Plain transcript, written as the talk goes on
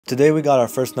Today we got our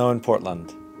first snow in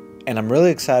Portland, and I'm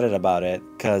really excited about it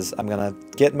because I'm gonna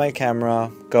get my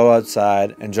camera, go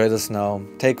outside, enjoy the snow,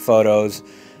 take photos,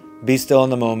 be still in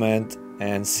the moment,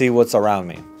 and see what's around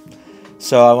me.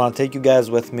 So I want to take you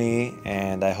guys with me,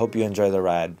 and I hope you enjoy the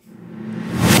ride.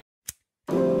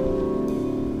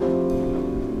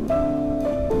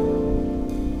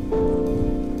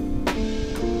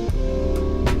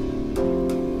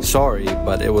 Sorry,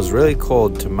 but it was really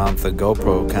cold to mount the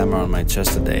GoPro camera on my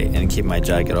chest today and keep my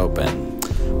jacket open.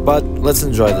 But let's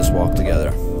enjoy this walk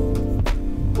together.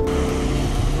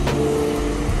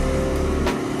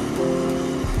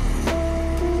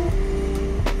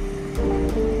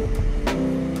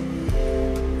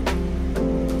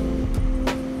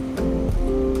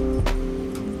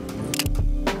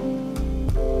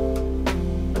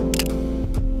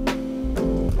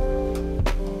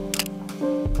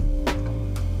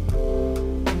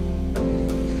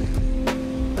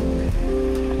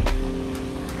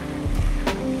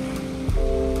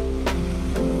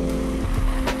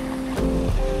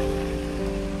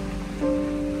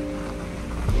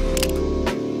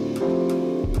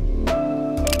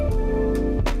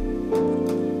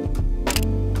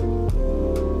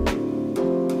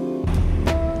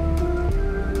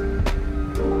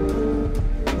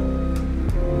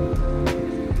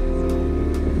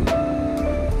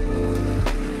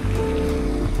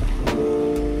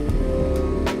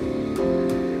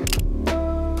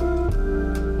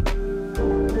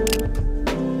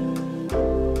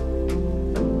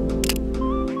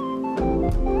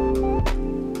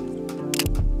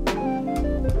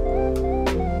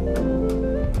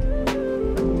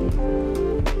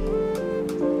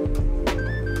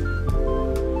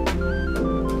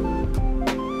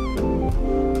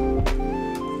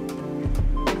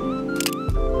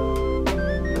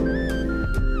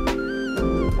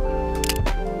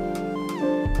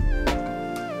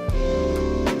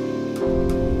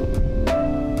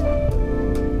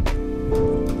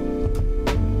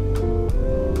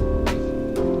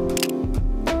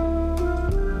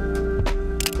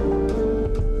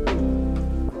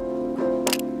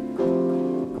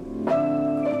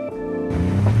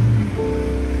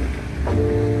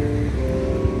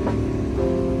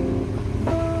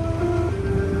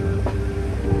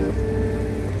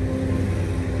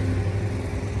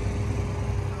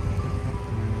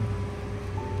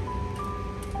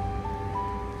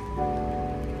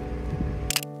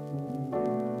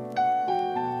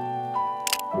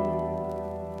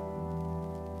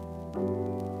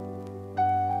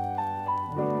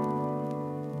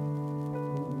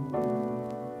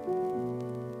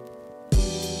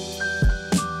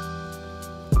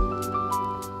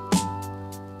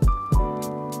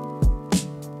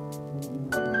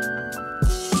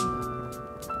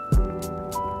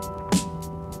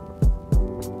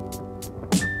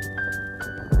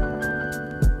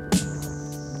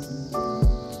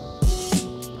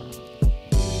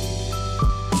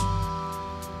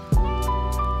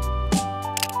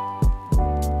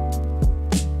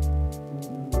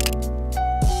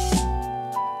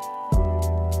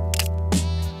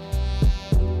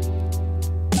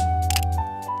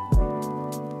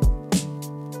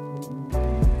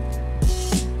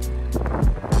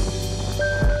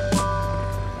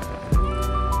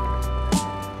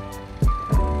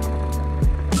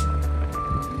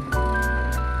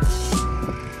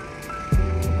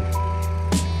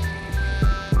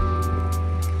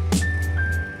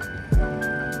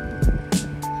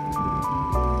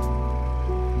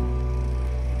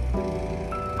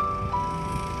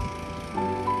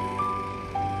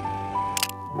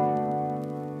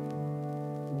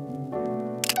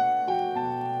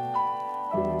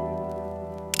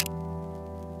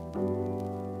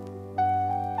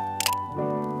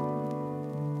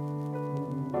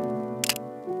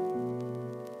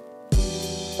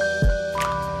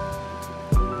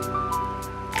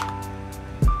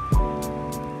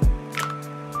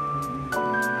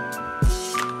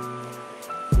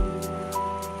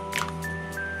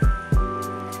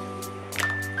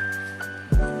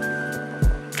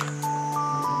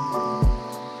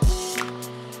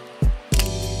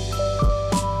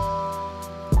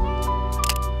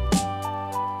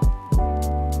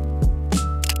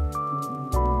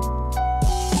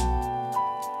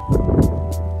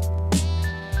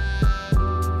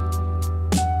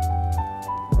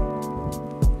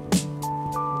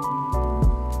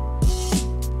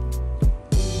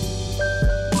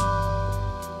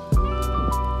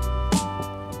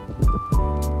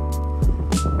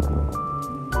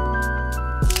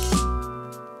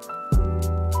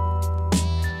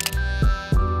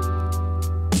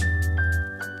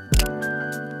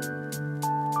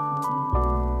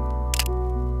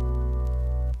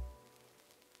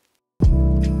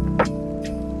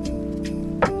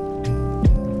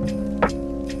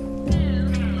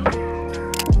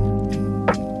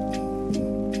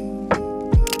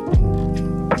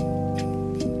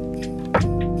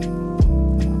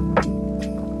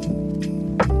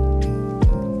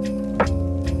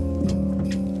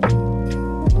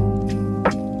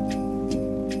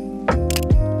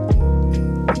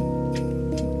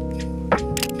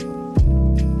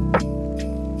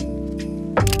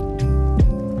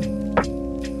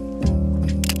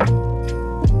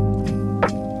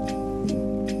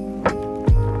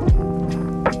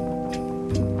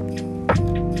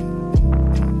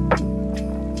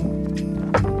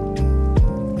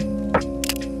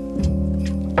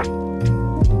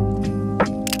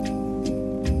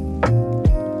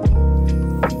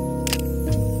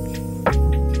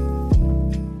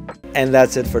 And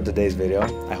that's it for today's video.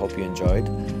 I hope you enjoyed.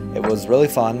 It was really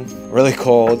fun, really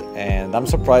cold, and I'm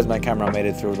surprised my camera made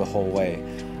it through the whole way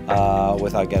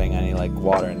without getting any like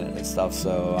water in it and stuff,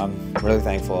 so I'm really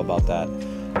thankful about that.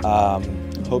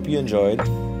 Hope you enjoyed.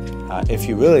 If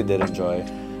you really did enjoy,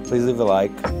 please leave a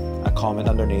like, a comment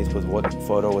underneath with what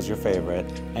photo was your favorite,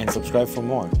 and subscribe for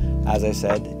more. As I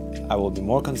said, I will be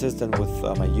more consistent with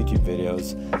my YouTube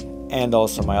videos and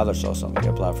also my other social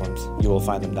media platforms. You will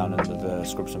find them down in the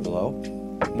description below.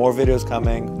 More videos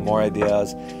coming, more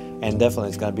ideas, and definitely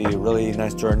it's going to be a really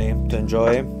nice journey to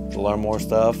enjoy, to learn more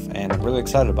stuff, and I'm really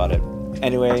excited about it.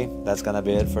 Anyway, that's going to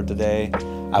be it for today.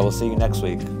 I will see you next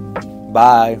week.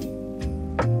 Bye!